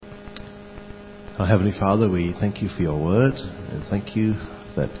Our Heavenly Father, we thank you for your word, and thank you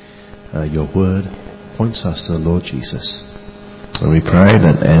that your word points us to the Lord Jesus. And we pray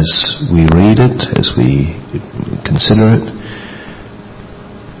that as we read it, as we consider it,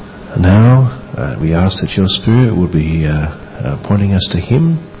 now we ask that your Spirit will be pointing us to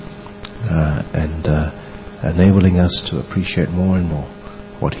Him and enabling us to appreciate more and more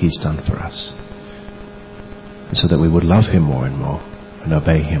what He's done for us, and so that we would love Him more and more and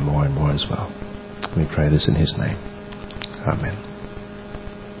obey Him more and more as well. We pray this in His name. Amen.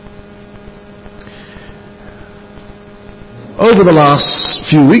 Over the last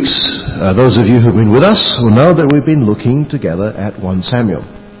few weeks, those of you who've been with us will know that we've been looking together at 1 Samuel.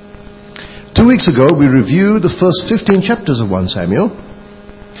 2 weeks ago, we reviewed the first 15 chapters of 1 Samuel,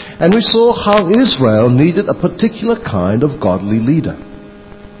 and we saw how Israel needed a particular kind of godly leader.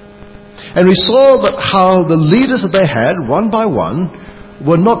 And we saw that how the leaders that they had, one by one,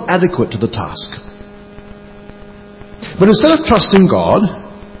 were not adequate to the task. But instead of trusting God,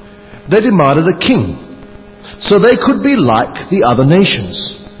 they demanded a king, so they could be like the other nations.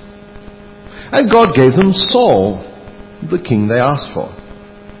 And God gave them Saul, the king they asked for.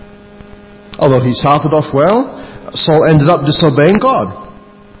 Although he started off well, Saul ended up disobeying God,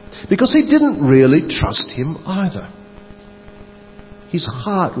 because he didn't really trust Him either. His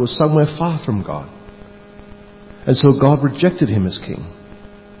heart was somewhere far from God. And so God rejected him as king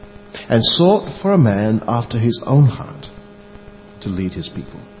and sought for a man after His own heart to lead His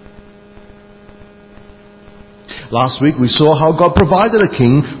people. Last week we saw how God provided a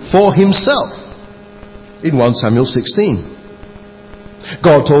king for Himself in 1 Samuel 16.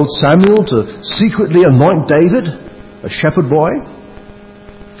 God told Samuel to secretly anoint David, a shepherd boy,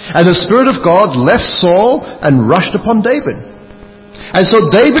 and the Spirit of God left Saul and rushed upon David. And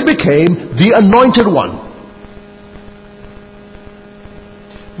so David became the anointed one.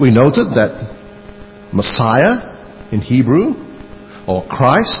 We noted that Messiah in Hebrew or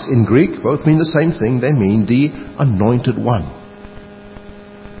Christ in Greek both mean the same thing. They mean the anointed one.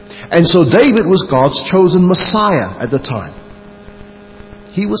 And so David was God's chosen Messiah at the time.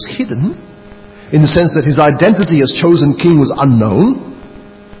 He was hidden in the sense that his identity as chosen king was unknown,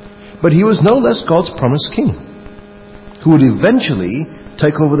 but he was no less God's promised king who would eventually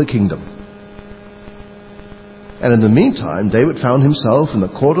take over the kingdom. And in the meantime, David found himself in the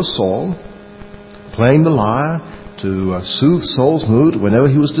court of Saul, playing the lyre to soothe Saul's mood whenever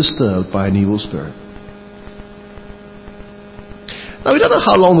he was disturbed by an evil spirit. Now, we don't know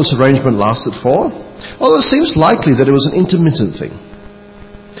how long this arrangement lasted for, although it seems likely that it was an intermittent thing.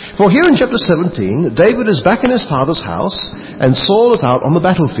 For here in chapter 17, David is back in his father's house, and Saul is out on the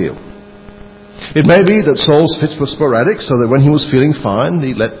battlefield. It may be that Saul's fits were sporadic, so that when he was feeling fine,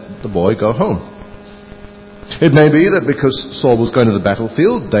 he let the boy go home. It may be that because Saul was going to the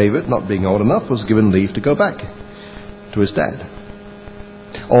battlefield, David, not being old enough, was given leave to go back to his dad.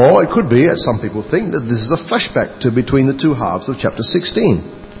 Or it could be, as some people think, that this is a flashback to between the two halves of chapter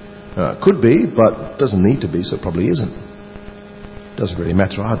 16. Could be, but doesn't need to be, so it probably isn't. Doesn't really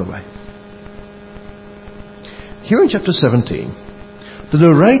matter either way. Here in chapter 17,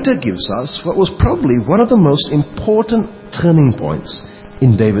 the narrator gives us what was probably one of the most important turning points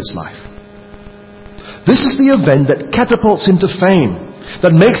in David's life. This is the event that catapults him to fame, that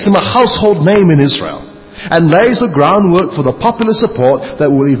makes him a household name in Israel, and lays the groundwork for the popular support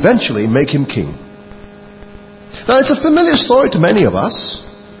that will eventually make him king. Now, it's a familiar story to many of us,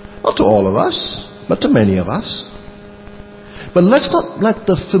 not to all of us, but to many of us. But let's not let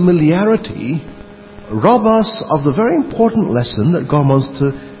the familiarity rob us of the very important lesson that God wants to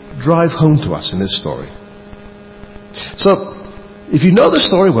drive home to us in this story. So, if you know the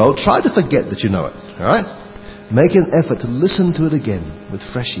story well, try to forget that you know it. All right? Make an effort to listen to it again with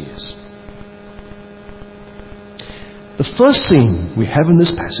fresh ears. The first scene we have in this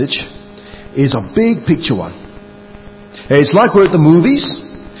passage is a big picture one. It's like we're at the movies,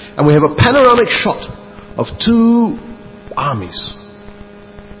 and we have a panoramic shot of two armies.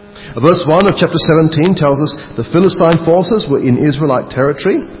 Verse 1 of chapter 17 tells us the Philistine forces were in Israelite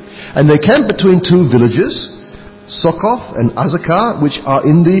territory, and they camped between two villages, Succoth and Azekah, which are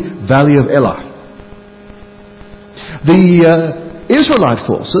in the valley of Elah. The Israelite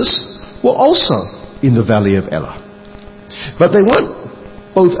forces were also in the valley of Elah. But they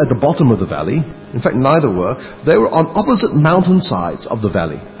weren't both at the bottom of the valley. In fact, neither were. They were on opposite mountainsides of the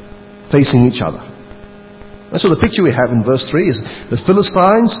valley, facing each other. And so the picture we have in verse 3 is the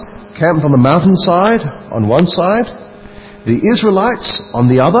Philistines camped on the mountainside on one side, the Israelites on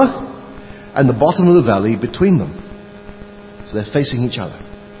the other, and the bottom of the valley between them. So they're facing each other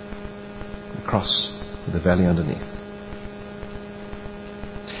across the valley underneath.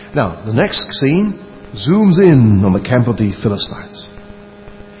 Now, the next scene zooms in on the camp of the Philistines.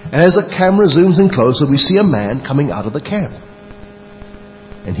 And as the camera zooms in closer, we see a man coming out of the camp.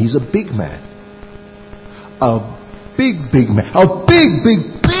 And he's a big man. A big man. A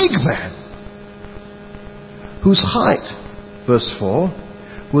big man. Whose height, verse 4,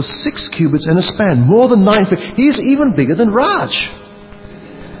 was 6 cubits and a span, more than 9 feet. He's even bigger than Raj.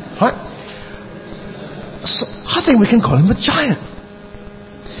 Right? So I think we can call him a giant.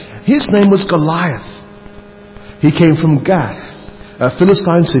 His name was Goliath. He came from Gath, a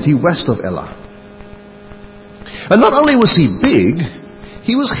Philistine city west of Elah. And not only was he big,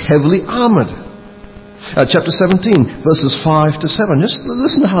 he was heavily armored. Chapter 17, verses 5 to 7. Just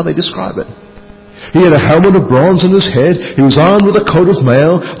listen to how they describe it. He had a helmet of bronze on his head. He was armed with a coat of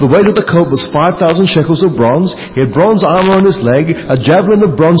mail. The weight of the coat was 5,000 shekels of bronze. He had bronze armor on his leg, a javelin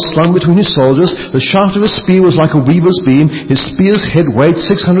of bronze slung between his shoulders. The shaft of his spear was like a weaver's beam. His spear's head weighed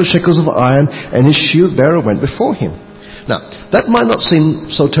 600 shekels of iron, and his shield bearer went before him. Now, that might not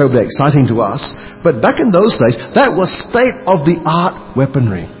seem so terribly exciting to us, but back in those days, that was state-of-the-art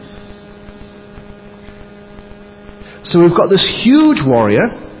weaponry. So we've got this huge warrior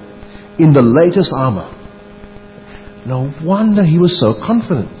in the latest armor. No wonder he was so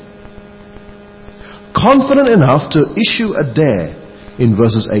confident. Confident enough to issue a dare in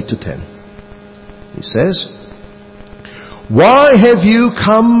verses 8 to 10. He says, "Why have you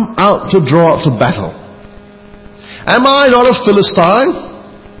come out to draw up to battle? Am I not a Philistine?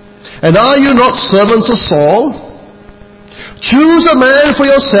 And are you not servants of Saul? Choose a man for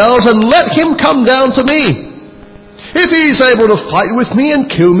yourselves and let him come down to me. If he is able to fight with me and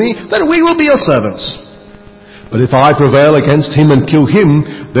kill me, then we will be your servants. But if I prevail against him and kill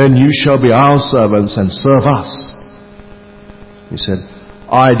him, then you shall be our servants and serve us." He said,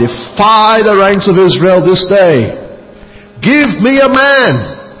 "I defy the ranks of Israel this day. Give me a man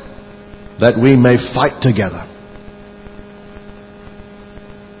that we may fight together."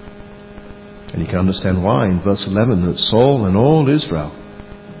 And you can understand why in verse 11 that Saul and all Israel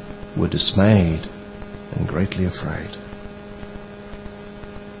were dismayed and greatly afraid.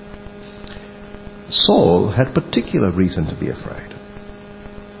 Saul had particular reason to be afraid.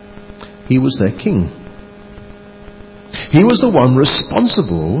 He was their king. He was the one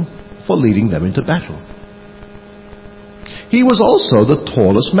responsible for leading them into battle. He was also the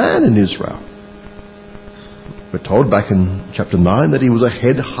tallest man in Israel. We're told back in chapter 9 that he was a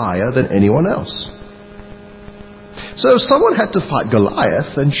head higher than anyone else. So if someone had to fight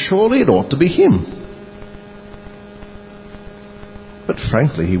Goliath, then surely it ought to be him. But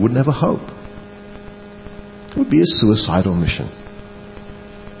frankly, he would never hope. It would be a suicidal mission.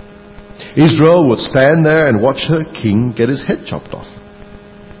 Israel would stand there and watch her king get his head chopped off.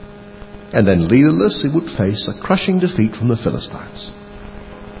 And then leaderless, he would face a crushing defeat from the Philistines.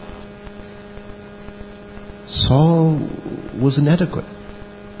 Saul was inadequate.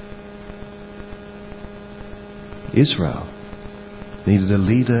 Israel needed a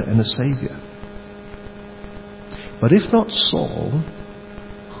leader and a savior. But if not Saul,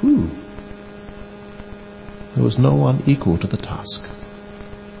 who? There was no one equal to the task.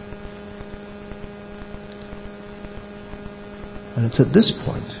 And it's at this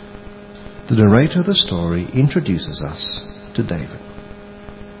point the narrator of the story introduces us to David.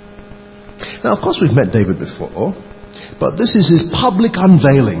 Now, of course, we've met David before, but this is his public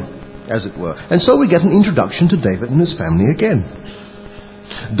unveiling, as it were. And so we get an introduction to David and his family again.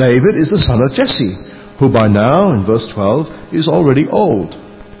 David is the son of Jesse, who by now, in verse 12, is already old.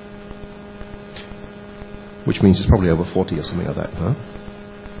 Which means he's probably over 40 or something like that, huh?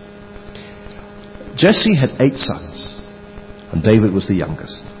 Jesse had 8 sons, and David was the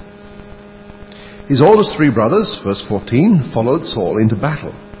youngest. His oldest 3 brothers, verse 14, followed Saul into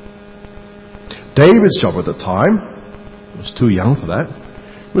battle. David's job at the time, he was too young for that,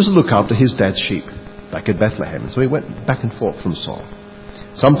 was to look after his dad's sheep back at Bethlehem. So he went back and forth from Saul.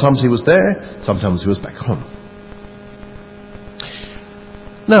 Sometimes he was there, sometimes he was back home.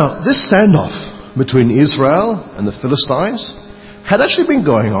 Now, this standoff between Israel and the Philistines had actually been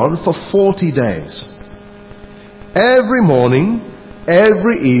going on for 40 days. Every morning,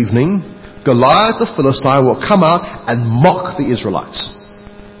 every evening, Goliath the Philistine will come out and mock the Israelites.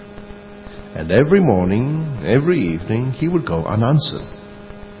 And every morning, every evening, he would go unanswered.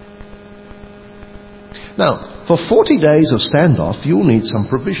 Now, for 40 days of standoff, you'll need some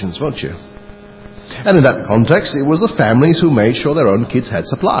provisions, won't you? And in that context, it was the families who made sure their own kids had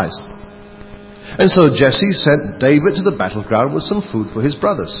supplies. And so Jesse sent David to the battleground with some food for his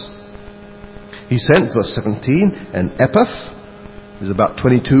brothers. He sent, verse 17, an ephah, which is about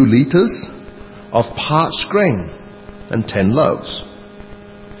 22 liters, of parched grain, and 10 loaves.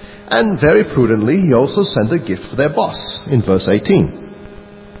 And very prudently, he also sent a gift for their boss in verse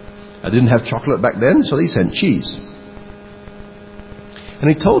 18. I didn't have chocolate back then, so he sent cheese. And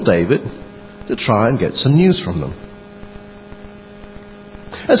he told David to try and get some news from them.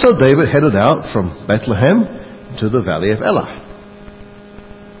 And so David headed out from Bethlehem to the valley of Elah,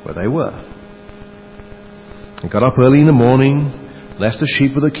 where they were. He got up early in the morning, left the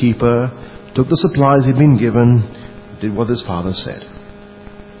sheep with the keeper, took the supplies he'd been given, did what his father said.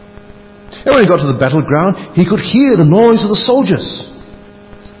 And when he got to the battleground, he could hear the noise of the soldiers.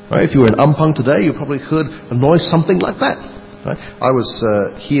 Right? If you were in Ampang today, you probably heard a noise something like that. Right? I was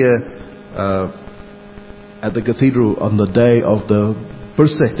here at the cathedral on the day of the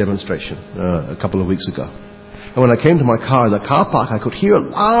Bersih demonstration a couple of weeks ago. And when I came to my car in the car park, I could hear a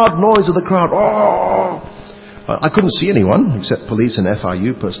loud noise of the crowd. Oh! I couldn't see anyone except police and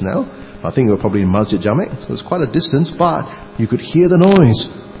FIU personnel. I think they were probably in Masjid Jamek. So it was quite a distance, but you could hear the noise.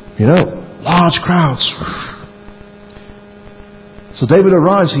 Large crowds. So David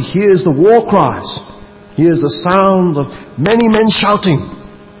arrives. He hears the war cries. He hears the sound of many men shouting.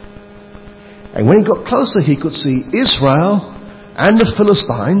 And when he got closer, he could see Israel and the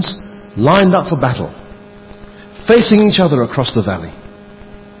Philistines lined up for battle, facing each other across the valley.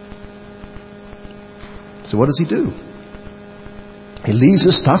 So what does he do? He leaves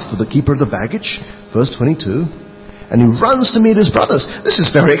his stuff for the keeper of the baggage, verse 22, and he runs to meet his brothers. This is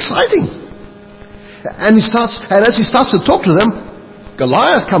very exciting. And as he starts to talk to them,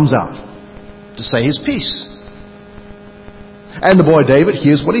 Goliath comes out to say his piece. And the boy David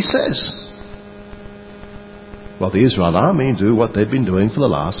hears what he says. Well, the Israel army do what they've been doing for the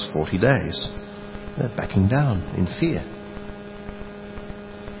last 40 days. They're backing down in fear.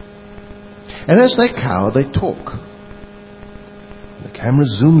 And as they cower, they talk. The camera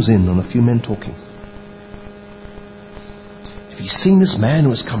zooms in on a few men talking. Have you seen this man who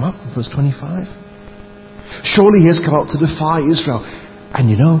has come up? Verse 25. Surely he has come up to defy Israel. And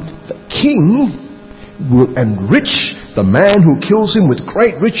the king will enrich the man who kills him with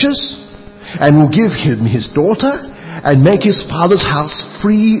great riches, and will give him his daughter, and make his father's house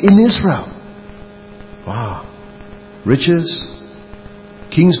free in Israel. Wow. Riches,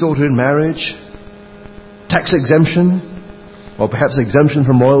 king's daughter in marriage, tax exemption, or perhaps exemption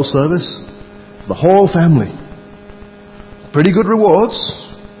from royal service for the whole family. Pretty good rewards,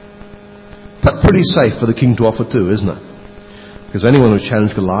 but pretty safe for the king to offer too, isn't it? Because anyone who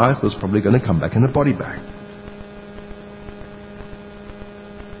challenged Goliath was probably going to come back in a body bag.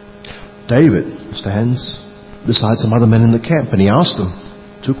 David stands beside some other men in the camp, and he asks them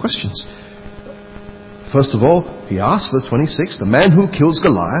 2 questions. First of all, he asks, verse 26, the man who kills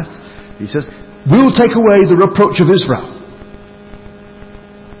Goliath, he says, will take away the reproach of Israel.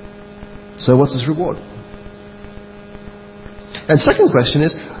 So what's his reward? And second question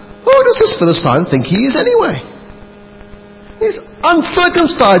is, who does this Philistine think he is anyway? He's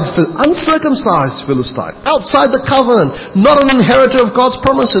uncircumcised Philistine, outside the covenant, not an inheritor of God's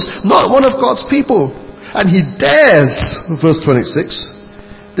promises, not one of God's people. And he dares, verse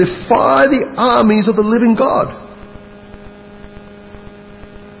 26, defy the armies of the living God.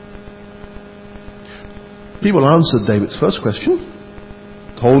 People answered David's first question,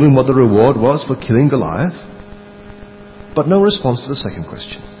 told him what the reward was for killing Goliath, but no response to the second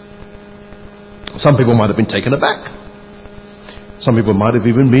question. Some people might have been taken aback. Some people might have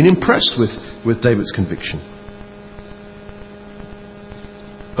even been impressed with David's conviction.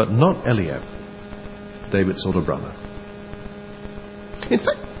 But not Eliab, David's older brother. In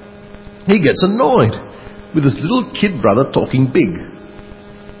fact, he gets annoyed with his little kid brother talking big.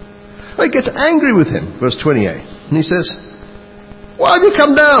 He gets angry with him, verse 28. And he says, why have you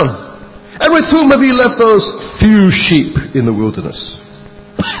come down? And with whom have you left those few sheep in the wilderness?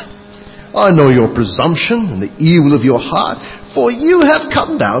 I know your presumption and the evil of your heart, for you have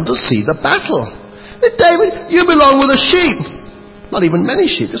come down to see the battle. David, you belong with the sheep. Not even many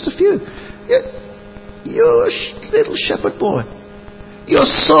sheep, just a few. You're a little shepherd boy. You're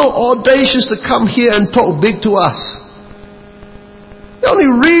so audacious to come here and talk big to us. The only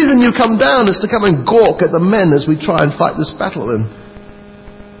reason you come down is to come and gawk at the men as we try and fight this battle. And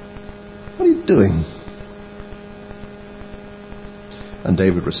what are you doing? And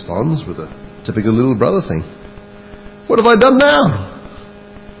David responds with a typical little brother thing. What have I done now?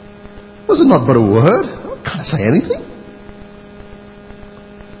 Was it not but a word? Can't I say anything?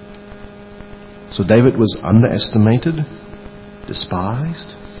 So David was underestimated,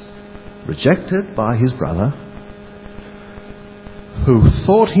 despised, rejected by his brother, who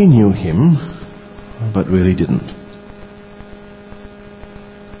thought he knew him, but really didn't.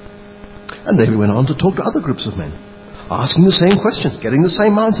 And David went on to talk to other groups of men. asking the same questions, getting the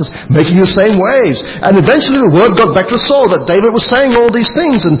same answers, making the same waves. And eventually the word got back to Saul that David was saying all these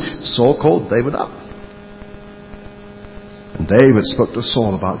things, and Saul called David up. And David spoke to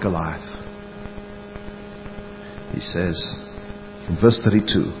Saul about Goliath. He says in verse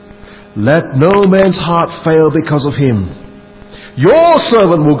 32, "Let no man's heart fail because of him. Your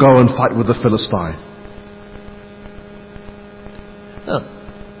servant will go and fight with the Philistine." Now,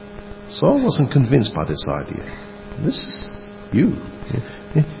 Saul wasn't convinced by this idea. This is you.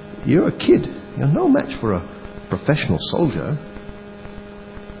 You're a kid. You're no match for a professional soldier.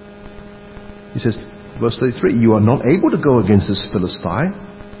 He says, verse 33, "You are not able to go against this Philistine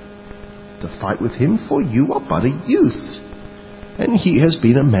to fight with him, for you are but a youth, and he has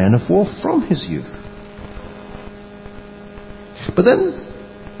been a man of war from his youth." But then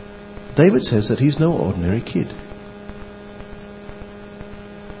David says that he's no ordinary kid.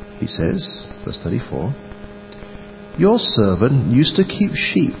 He says, verse 34, "Your servant used to keep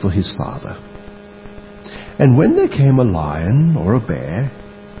sheep for his father. And when there came a lion or a bear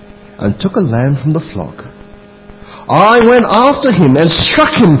and took a lamb from the flock, I went after him and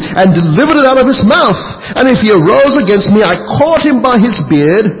struck him and delivered it out of his mouth. And if he arose against me, I caught him by his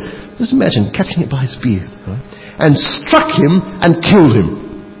beard." Just imagine catching it by his beard. Right? "And struck him and killed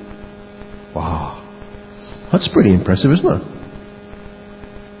him." Wow. That's pretty impressive, isn't it?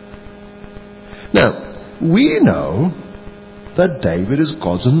 Now, we know that David is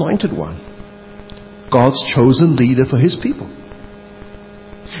God's anointed one, God's chosen leader for his people.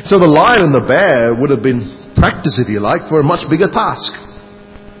 So the lion and the bear would have been practice, if you like, for a much bigger task.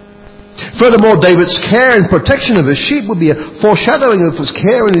 Furthermore, David's care and protection of his sheep would be a foreshadowing of his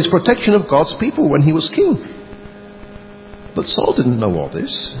care and his protection of God's people when he was king. But Saul didn't know all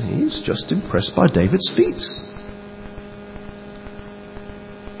this. He's just impressed by David's feats.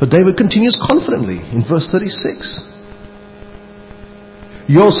 But David continues confidently in verse 36.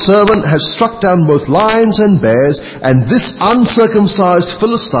 "Your servant has struck down both lions and bears, and this uncircumcised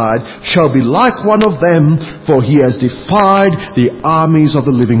Philistine shall be like one of them, for he has defied the armies of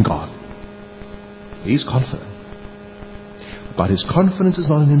the living God." He's confident. But his confidence is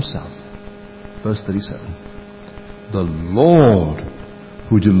not in himself. Verse 37. "The Lord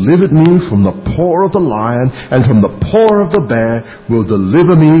who delivered me from the paw of the lion and from the paw of the bear will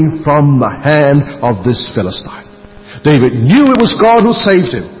deliver me from the hand of this Philistine." David knew it was God who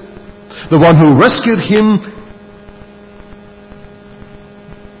saved him, the one who rescued him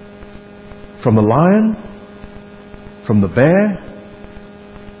from the lion, from the bear,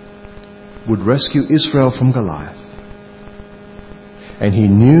 would rescue Israel from Goliath. And he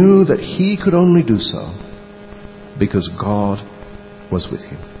knew that he could only do so because God was with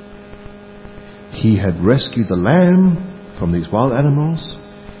him. He had rescued the lamb from these wild animals.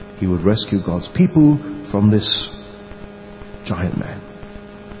 He would rescue God's people from this giant man,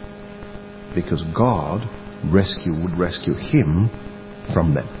 because God would rescue him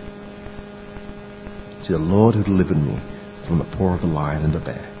from them. See, the Lord who delivered me from the paw of the lion and the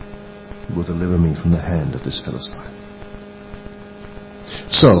bear will deliver me from the hand of this Philistine.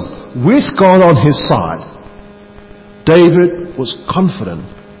 So, with God on his side, David was confident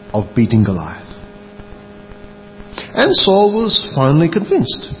of beating Goliath. And Saul was finally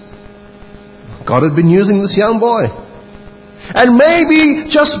convinced. God had been using this young boy. And maybe,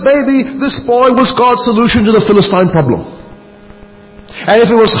 just maybe, this boy was God's solution to the Philistine problem. And if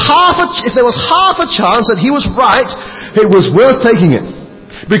there was half a chance that he was right, it was worth taking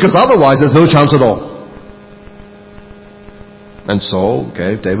it. Because otherwise there's no chance at all. And Saul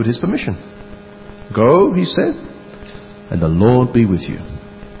gave David his permission. "Go," he said, "and the Lord be with you."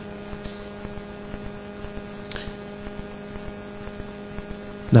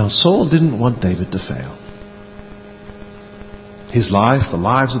 Now, Saul didn't want David to fail. His life, the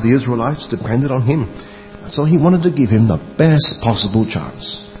lives of the Israelites, depended on him. So he wanted to give him the best possible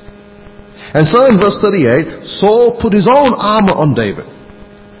chance. And so in verse 38, Saul put his own armor on David.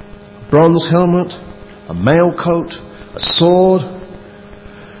 A bronze helmet, a mail coat, a sword.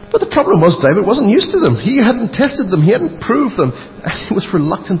 But the problem was David wasn't used to them. He hadn't tested them. He hadn't proved them. And he was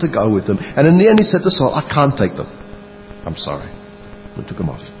reluctant to go with them. And in the end he said to Saul, "I can't take them. I'm sorry." And took them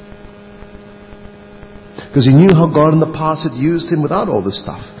off. Because he knew how God in the past had used him without all this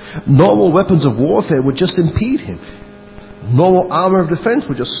stuff. Normal weapons of warfare would just impede him. Normal armor of defense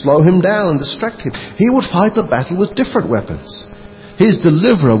would just slow him down and distract him. He would fight the battle with different weapons. His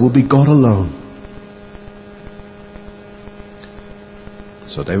deliverer will be God alone.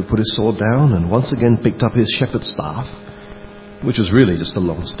 So David put his sword down and once again picked up his shepherd's staff, which was really just a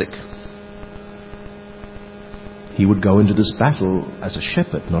long stick. He would go into this battle as a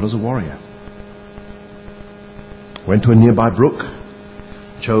shepherd, not as a warrior. Went to a nearby brook,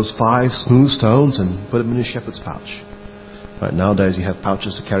 chose 5 smooth stones and put them in his shepherd's pouch. Right, nowadays you have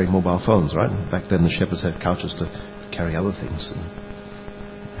pouches to carry mobile phones, right? Back then the shepherds had couches to carry other things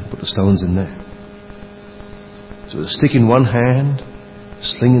and put the stones in there. So with a stick in one hand, a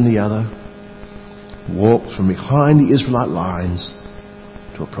sling in the other, walked from behind the Israelite lines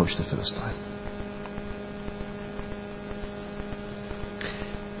to approach the Philistine.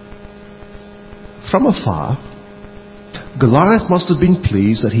 From afar, Goliath must have been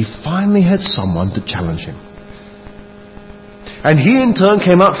pleased that he finally had someone to challenge him. And he in turn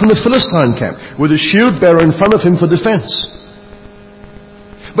came out from the Philistine camp with a shield bearer in front of him for defense.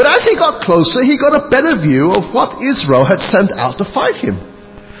 But as he got closer, he got a better view of what Israel had sent out to fight him.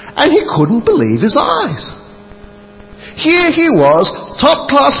 And he couldn't believe his eyes. Here he was,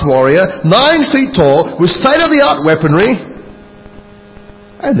 top-class warrior, 9 feet tall, with state-of-the-art weaponry.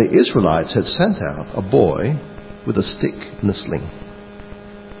 And the Israelites had sent out a boy with a stick and a sling.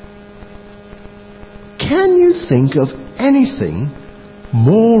 Can you think of anything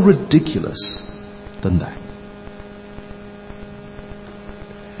more ridiculous than that?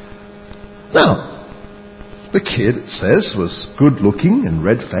 Now, the kid, it says, was good-looking and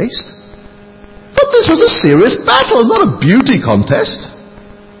red-faced. But this was a serious battle, not a beauty contest.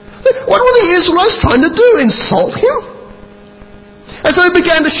 What were the Israelites trying to do? Insult him? And so he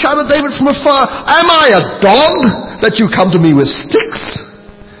began to shout at David from afar, "Am I a dog that you come to me with sticks?"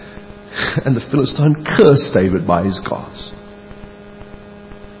 And the Philistine cursed David by his gods.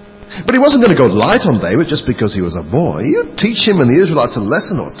 But he wasn't going to go light on David just because he was a boy. He'd teach him and the Israelites a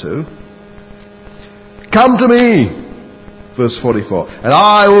lesson or two. "Come to me," verse 44, "and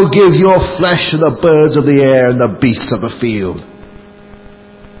I will give your flesh to the birds of the air and the beasts of the field."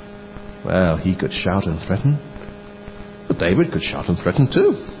 Well, he could shout and threaten, but David could shout and threaten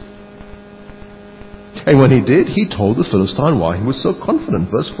too. And when he did, he told the Philistine why he was so confident.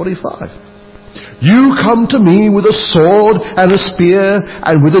 Verse 45. "You come to me with a sword and a spear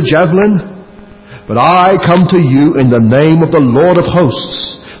and with a javelin, but I come to you in the name of the Lord of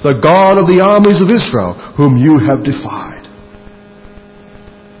hosts, the God of the armies of Israel, whom you have defied."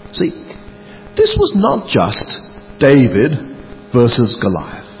 See, this was not just David versus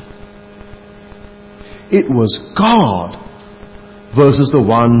Goliath. It was God versus the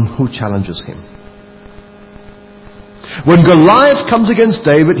one who challenges him. When Goliath comes against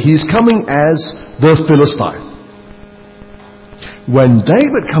David, he's coming as the Philistine. When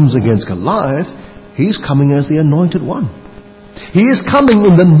David comes against Goliath, he's coming as the anointed one. He is coming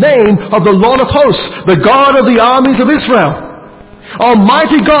in the name of the Lord of hosts, the God of the armies of Israel.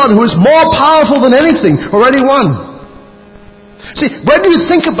 Almighty God, who is more powerful than anything or anyone. See, when you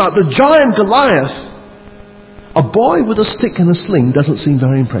think about the giant Goliath, a boy with a stick and a sling doesn't seem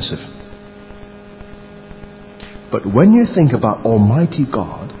very impressive. But when you think about Almighty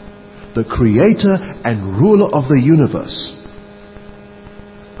God, the creator and ruler of the universe,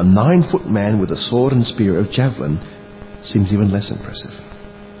 a 9-foot man with a sword and spear or javelin seems even less impressive.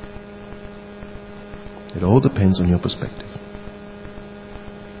 It all depends on your perspective.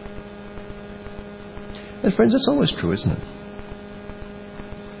 And friends, that's always true, isn't it?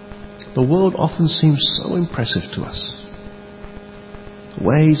 The world often seems so impressive to us. The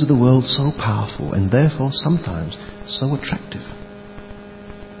ways of the world so powerful and therefore sometimes so attractive.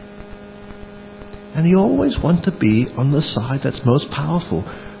 And you always want to be on the side that's most powerful,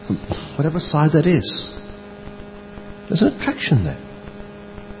 whatever side that is. There's an attraction there.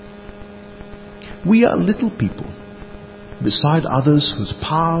 We are little people beside others whose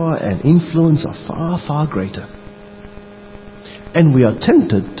power and influence are far, far greater. And we are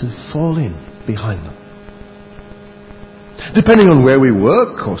tempted to fall in behind them. Depending on where we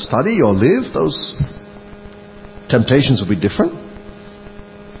work or study or live, those temptations will be different.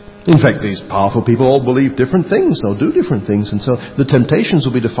 In fact, these powerful people all believe different things. They'll do different things. And so the temptations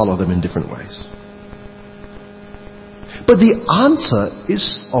will be to follow them in different ways. But the answer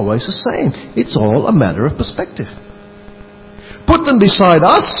is always the same. It's all a matter of perspective. Put them beside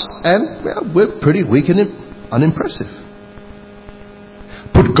us and we're pretty weak and unimpressive.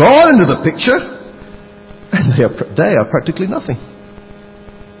 Put God into the picture and they are practically nothing.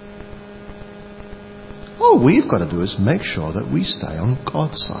 All we've got to do is make sure that we stay on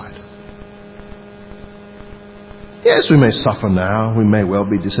God's side. Yes, we may suffer now, we may well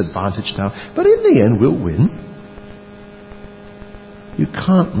be disadvantaged now, but in the end we'll win. You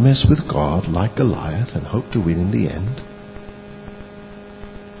can't mess with God like Goliath and hope to win in the end.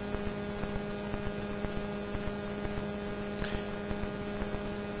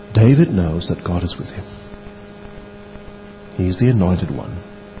 David knows that God is with him. He is the anointed one,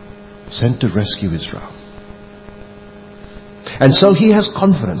 sent to rescue Israel. And so he has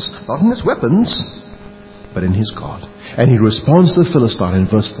confidence, not in his weapons, but in his God. And he responds to the Philistine in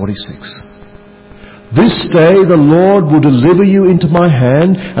verse 46. This day the Lord will deliver you into my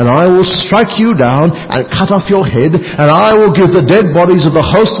hand, and I will strike you down and cut off your head, and I will give the dead bodies of the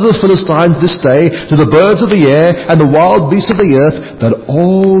host of the Philistines this day to the birds of the air and the wild beasts of the earth, that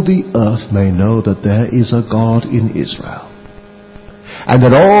all the earth may know that there is a God in Israel. And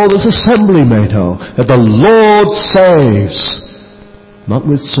that all this assembly may know that the Lord saves, not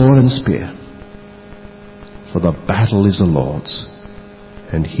with sword and spear, for the battle is the Lord's,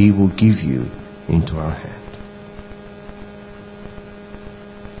 and he will give you into our hand.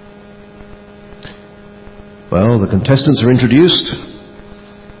 Well, the contestants are introduced,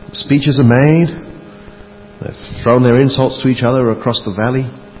 the speeches are made, they've thrown their insults to each other across the valley,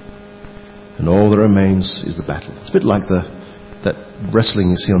 and all that remains is the battle. It's a bit like that wrestling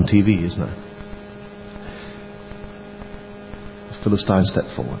you see on TV, isn't it? The Philistine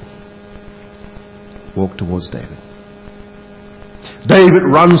stepped forward, walked towards David. David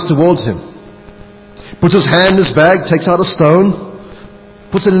runs towards him, puts his hand in his bag, takes out a stone,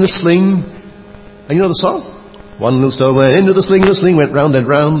 puts it in a sling. And you know the song? One little stone went into the sling went round and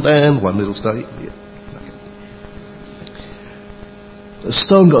round, and one little stone. Yeah. Okay. The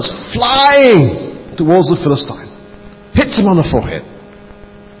stone goes flying towards the Philistine, hits him on the forehead,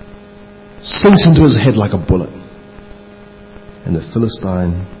 sinks into his head like a bullet, and the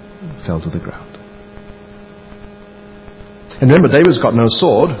Philistine fell to the ground. And remember, David's got no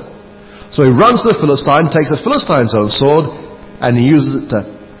sword, so he runs to the Philistine, takes the Philistine's own sword, and he uses it to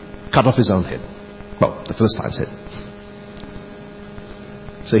cut off his own head. Well, the Philistine's head.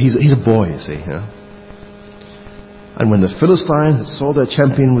 So he's a boy, you see. You know? And when the Philistines saw their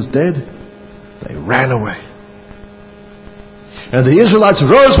champion was dead, they ran away. And the Israelites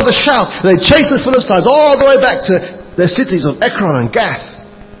rose with a shout. They chased the Philistines all the way back to their cities of Ekron and Gath.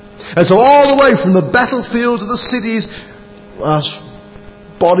 And so all the way from the battlefield to the cities,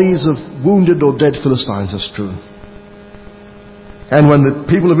 bodies of wounded or dead Philistines are strewn. And when the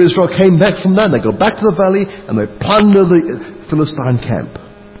people of Israel came back from that, they go back to the valley and they plunder the Philistine camp,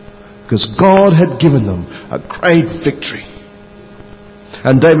 because God had given them a great victory.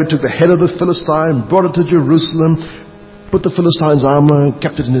 And David took the head of the Philistine, brought it to Jerusalem, put the Philistine's armor, and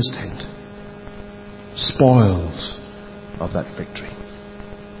kept it in his tent. Spoils of that victory.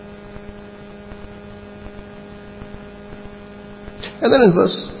 And then in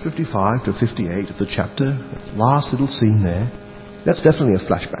verse 55 to 58 of the chapter, the last little scene there, that's definitely a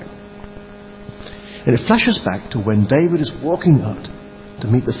flashback. And it flashes back to when David is walking out to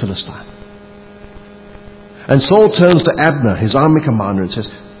meet the Philistine. And Saul turns to Abner, his army commander, and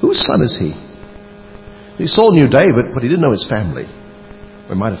says, "Whose son is he?" See, Saul knew David, but he didn't know his family.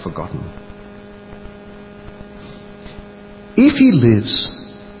 We might have forgotten. If he lives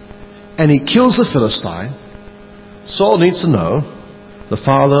and he kills the Philistine, Saul needs to know the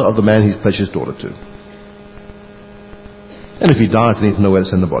father of the man he's pledged his daughter to. And if he dies, he needs to know where to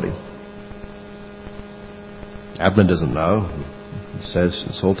send the body. Abner doesn't know. He says,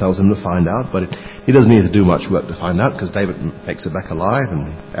 Saul tells him to find out, but he doesn't need to do much work to find out, because David makes it back alive,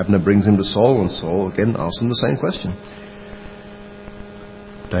 and Abner brings him to Saul, and Saul again asks him the same question.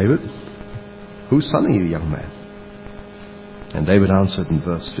 "David, whose son are you, young man?" And David answered in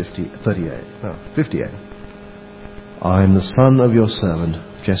verse 58. "I am the son of your servant,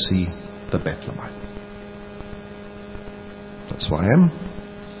 Jesse the Bethlehemite." That's who I am.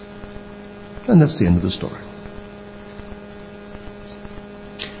 And that's the end of the story.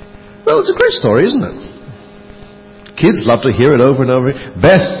 Well, it's a great story, isn't it? Kids love to hear it over and over.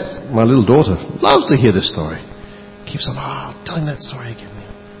 Beth, my little daughter, loves to hear this story. Keeps on telling that story again.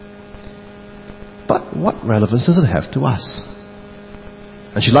 But what relevance does it have to us?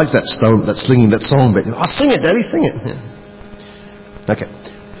 And she likes that song bit. Sing it, Daddy, sing it. Yeah. Okay.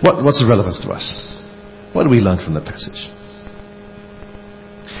 What's the relevance to us? What do we learn from the passage?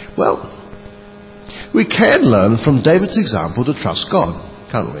 Well, we can learn from David's example to trust God,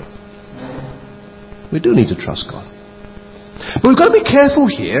 can't we? We do need to trust God. But we've got to be careful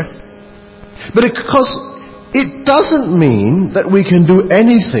here, because it doesn't mean that we can do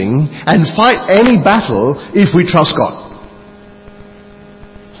anything and fight any battle if we trust God.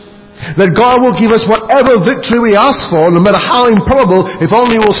 That God will give us whatever victory we ask for, no matter how improbable, if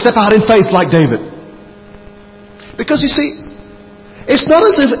only we'll step out in faith like David. Because you see, it's not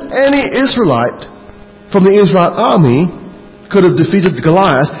as if any Israelite from the Israelite army could have defeated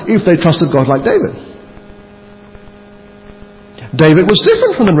Goliath if they trusted God like David. David was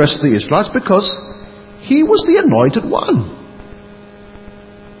different from the rest of the Israelites because he was the anointed one.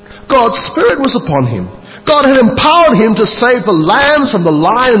 God's Spirit was upon him. God had empowered him to save the lambs from the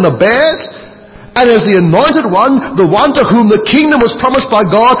lion and the bears. And as the anointed one, the one to whom the kingdom was promised by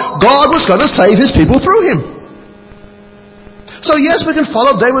God, God was going to save his people through him. So yes, we can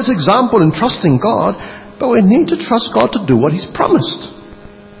follow David's example in trusting God, but we need to trust God to do what he's promised.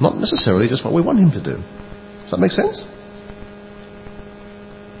 Not necessarily just what we want him to do. Does that make sense?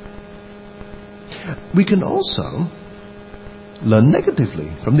 We can also learn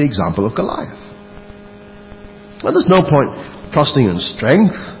negatively from the example of Goliath. Well, there's no point trusting in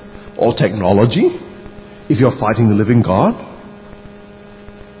strength or technology if you're fighting the living God.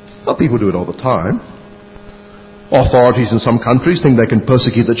 Well, people do it all the time. Authorities in some countries think they can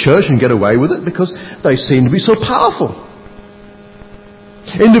persecute the church and get away with it because they seem to be so powerful.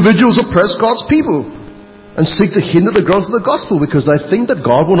 Individuals oppress God's people and seek to hinder the growth of the gospel because they think that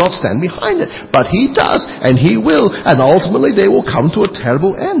God will not stand behind it. But he does, and he will, and ultimately they will come to a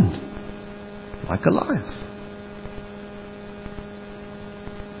terrible end, like Goliath.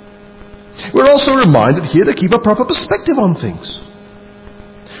 We're also reminded here to keep a proper perspective on things.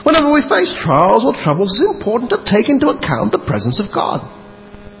 Whenever we face trials or troubles, it's important to take into account the presence of God.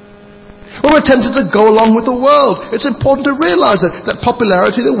 When we're tempted to go along with the world, it's important to realize that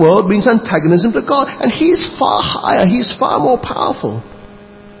popularity in the world means antagonism to God, and he's far higher, he's far more powerful.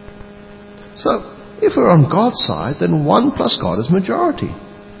 So, if we're on God's side, then 1 plus God is majority.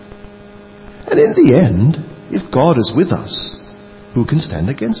 And in the end, if God is with us, who can stand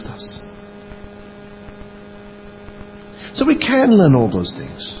against us? So we can learn all those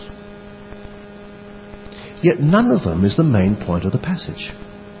things. Yet none of them is the main point of the passage.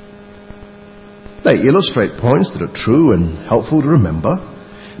 They illustrate points that are true and helpful to remember,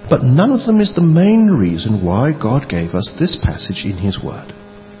 but none of them is the main reason why God gave us this passage in his word.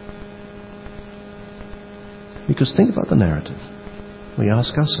 Because think about the narrative. We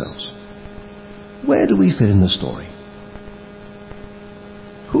ask ourselves, where do we fit in the story?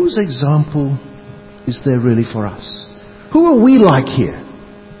 Whose example is there really for us? Who are we like here?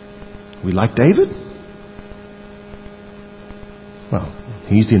 We like David? Well,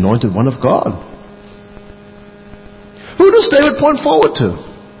 he's the anointed one of God. Who does David point forward to?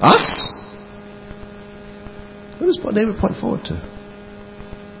 Us? Who does David point forward to?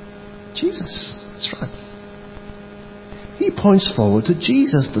 Jesus. That's right. He points forward to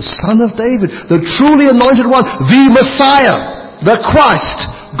Jesus, the Son of David, the truly anointed one, the Messiah, the Christ,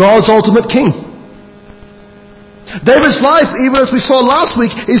 God's ultimate King. David's life, even as we saw last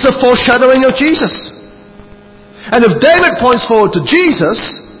week, is a foreshadowing of Jesus. And if David points forward to Jesus,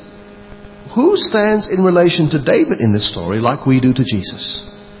 who stands in relation to David in this story like we do to Jesus?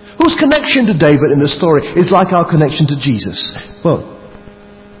 Whose connection to David in this story is like our connection to Jesus? Well,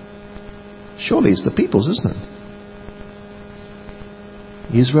 surely it's the people's, isn't it?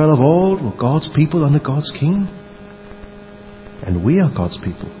 Israel of old were God's people under God's King. And we are God's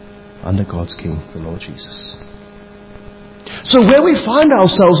people under God's King, the Lord Jesus. So where we find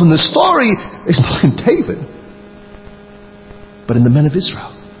ourselves in this story is not in David, but in the men of Israel.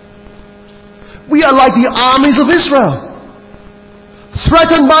 We are like the armies of Israel,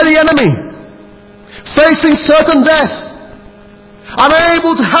 threatened by the enemy, facing certain death,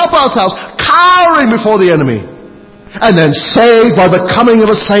 unable to help ourselves, cowering before the enemy, and then saved by the coming of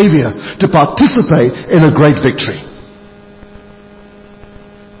a Savior to participate in a great victory.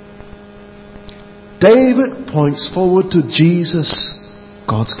 David points forward to Jesus,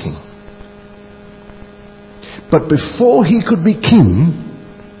 God's King. But before he could be king,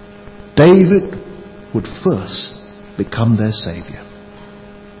 David would first become their Savior.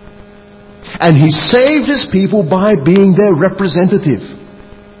 And he saved his people by being their representative.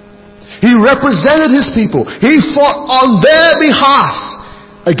 He represented his people. He fought on their behalf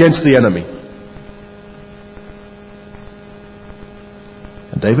against the enemy.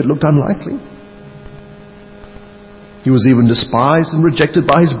 And David looked unlikely. He was even despised and rejected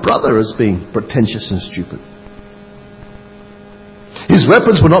by his brother as being pretentious and stupid. His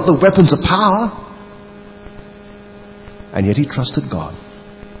weapons were not the weapons of power, and yet he trusted God,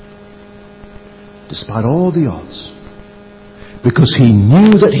 despite all the odds, because he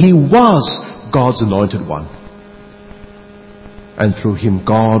knew that he was God's anointed one. And through him,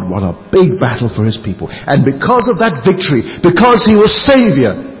 God won a big battle for his people. And because of that victory, because he was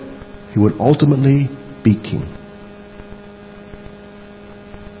Savior, he would ultimately be king.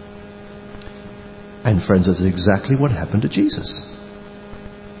 And friends, that's exactly what happened to Jesus.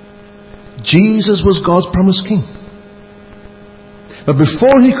 Jesus was God's promised king. But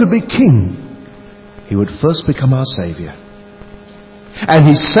before he could be king, he would first become our Savior. And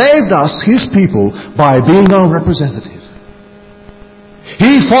he saved us, his people, by being our representative.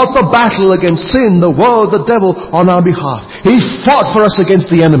 He fought the battle against sin, the world, the devil on our behalf. He fought for us against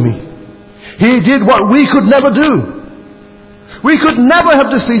the enemy. He did what we could never do. We could never have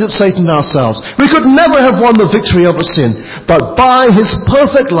defeated Satan ourselves. We could never have won the victory over sin. But by His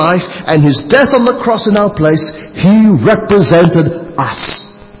perfect life and His death on the cross in our place, He represented us.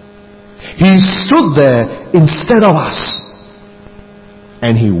 He stood there instead of us.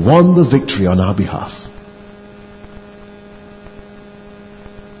 And He won the victory on our behalf.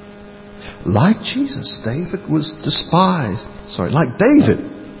 Like Jesus, David was despised. Like David,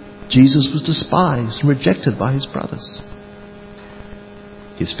 Jesus was despised and rejected by his brothers.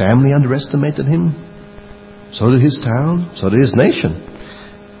 His family underestimated him. So did his town. So did his nation.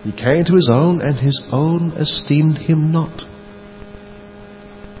 He came to his own, and his own esteemed him not.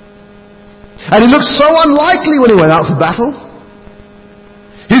 And he looked so unlikely when he went out for battle.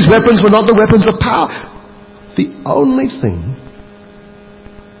 His weapons were not the weapons of power. The only thing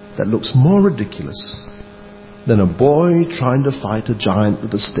that looks more ridiculous than a boy trying to fight a giant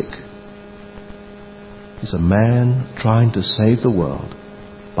with a stick is a man trying to save the world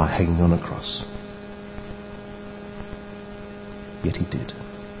by hanging on a cross. Yet he did.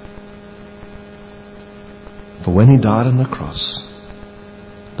 For when he died on the cross,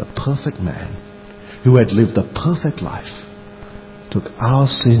 the perfect man who had lived the perfect life took our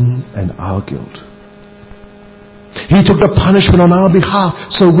sin and our guilt. He took the punishment on our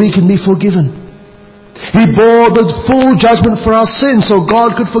behalf so we can be forgiven. He bore the full judgment for our sins so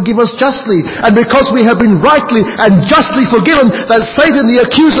God could forgive us justly. And because we have been rightly and justly forgiven, that Satan the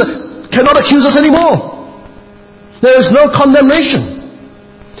accuser cannot accuse us anymore. There is no condemnation.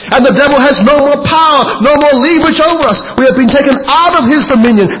 And the devil has no more power, no more leverage over us. We have been taken out of his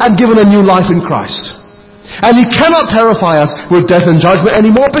dominion and given a new life in Christ. And he cannot terrify us with death and judgment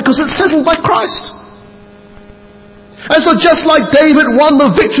anymore because it's settled by Christ. And so just like David won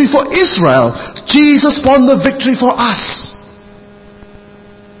the victory for Israel, Jesus won the victory for us.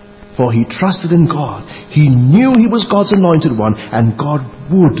 For he trusted in God. He knew he was God's anointed one, and God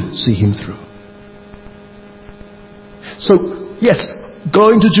would see him through. So, yes,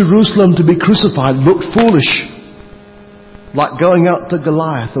 going to Jerusalem to be crucified looked foolish. Like going out to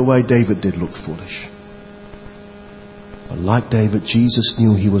Goliath the way David did looked foolish. But like David, Jesus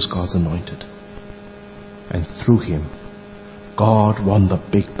knew he was God's anointed. And through him, God won the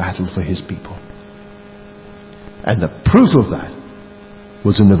big battle for his people. And the proof of that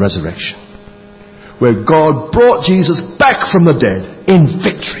was in the resurrection, where God brought Jesus back from the dead in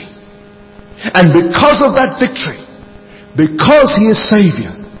victory. And because of that victory, because he is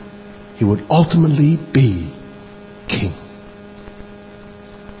Savior, he would ultimately be King.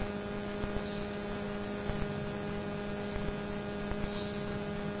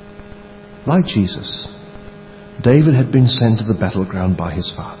 Like Jesus, David had been sent to the battleground by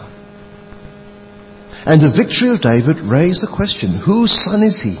his father. And the victory of David raised the question, whose son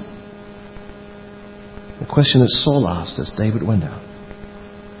is he? A question that Saul asked as David went out.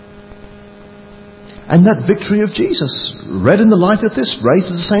 And that victory of Jesus, read in the light of this,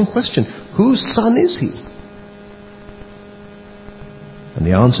 raises the same question. Whose son is he? And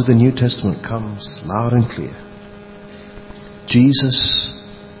the answer of the New Testament comes loud and clear. Jesus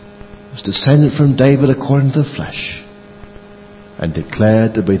was descended from David according to the flesh and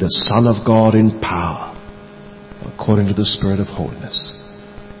declared to be the Son of God in power according to the Spirit of holiness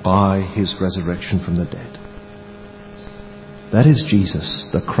by his resurrection from the dead. That is Jesus,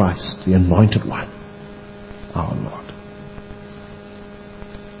 the Christ, the Anointed One, our Lord.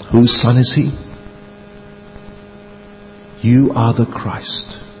 Whose son is he? You are the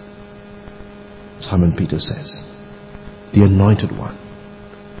Christ, Simon Peter says, the Anointed One,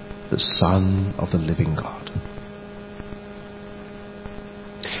 the Son of the living God.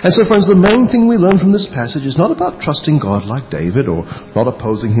 And so, friends, the main thing we learn from this passage is not about trusting God like David or not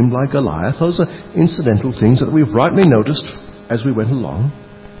opposing him like Goliath. Those are incidental things that we've rightly noticed as we went along.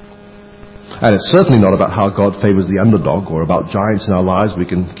 And it's certainly not about how God favors the underdog or about giants in our lives we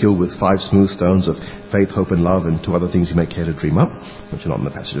can kill with 5 smooth stones of faith, hope, and love and 2 other things you may care to dream up, which are not in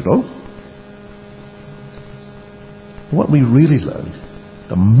the passage at all. What we really learn,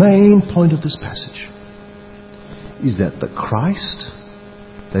 the main point of this passage, is that the Christ,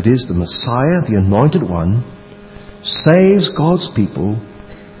 that is the Messiah, the Anointed One, saves God's people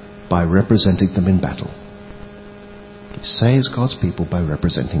by representing them in battle. He saves God's people by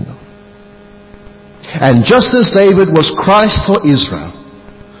representing them. And just as David was Christ for Israel,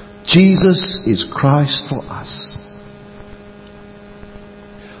 Jesus is Christ for us.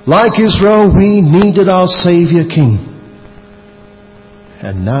 Like Israel, we needed our Savior King.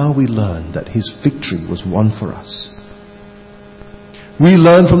 And now we learn that his victory was won for us. we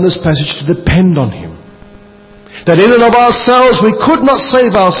learn from this passage to depend on him. That in and of ourselves we could not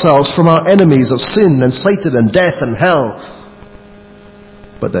save ourselves from our enemies of sin and Satan and death and hell,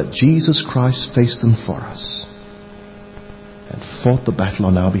 but that Jesus Christ faced them for us and fought the battle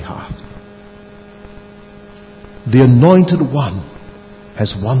on our behalf. The Anointed One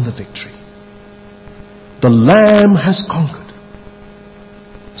has won the victory. The Lamb has conquered.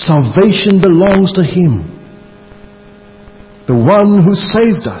 Salvation belongs to him. The one who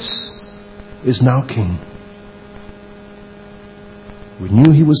saved us is now King. We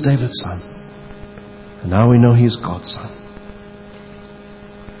knew he was David's son, and now we know he is God's son.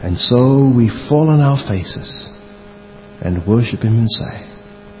 And so we fall on our faces and worship him and say,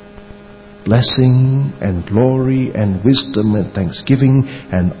 blessing and glory and wisdom and thanksgiving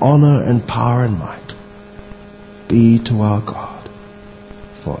and honor and power and might be to our God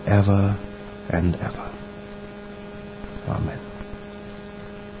forever and ever. Amen.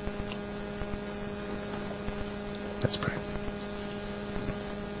 Let's pray.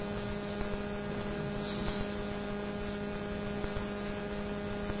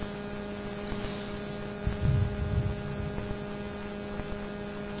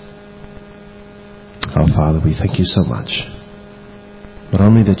 Our Father, we thank you so much. Not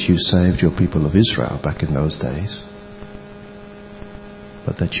only that you saved your people of Israel back in those days,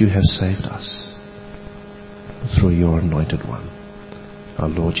 but that you have saved us through your Anointed One, our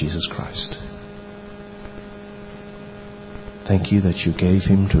Lord Jesus Christ. Thank you that you gave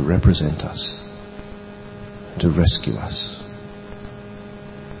him to represent us, to rescue us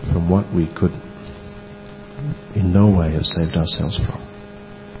from what we could in no way have saved ourselves from.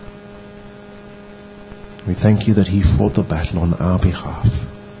 We thank you that he fought the battle on our behalf,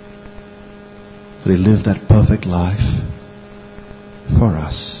 that he lived that perfect life for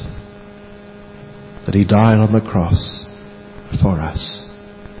us, that he died on the cross for us,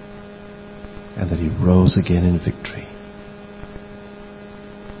 and that he rose again in victory.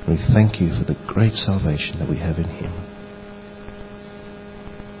 We thank you for the great salvation that we have in him.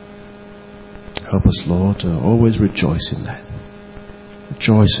 Help us, Lord, to always rejoice in that.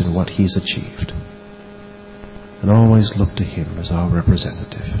 Rejoice in what he's achieved. And always look to him as our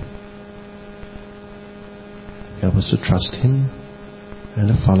representative. Help us to trust him and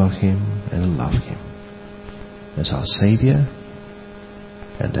to follow him and to love him as our Savior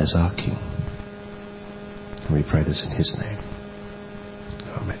and as our King. And we pray this in his name.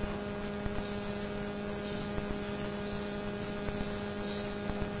 Amen.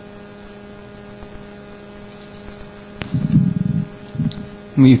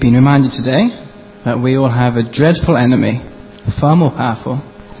 We've been reminded today that we all have a dreadful enemy, far more powerful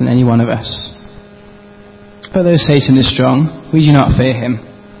than any one of us. But though Satan is strong, we do not fear him.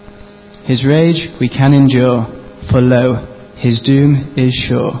 His rage we can endure, for lo, his doom is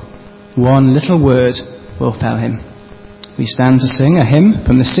sure. One little word will fell him. We stand to sing a hymn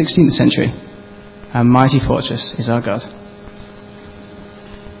from the 16th century. Our mighty fortress is our God.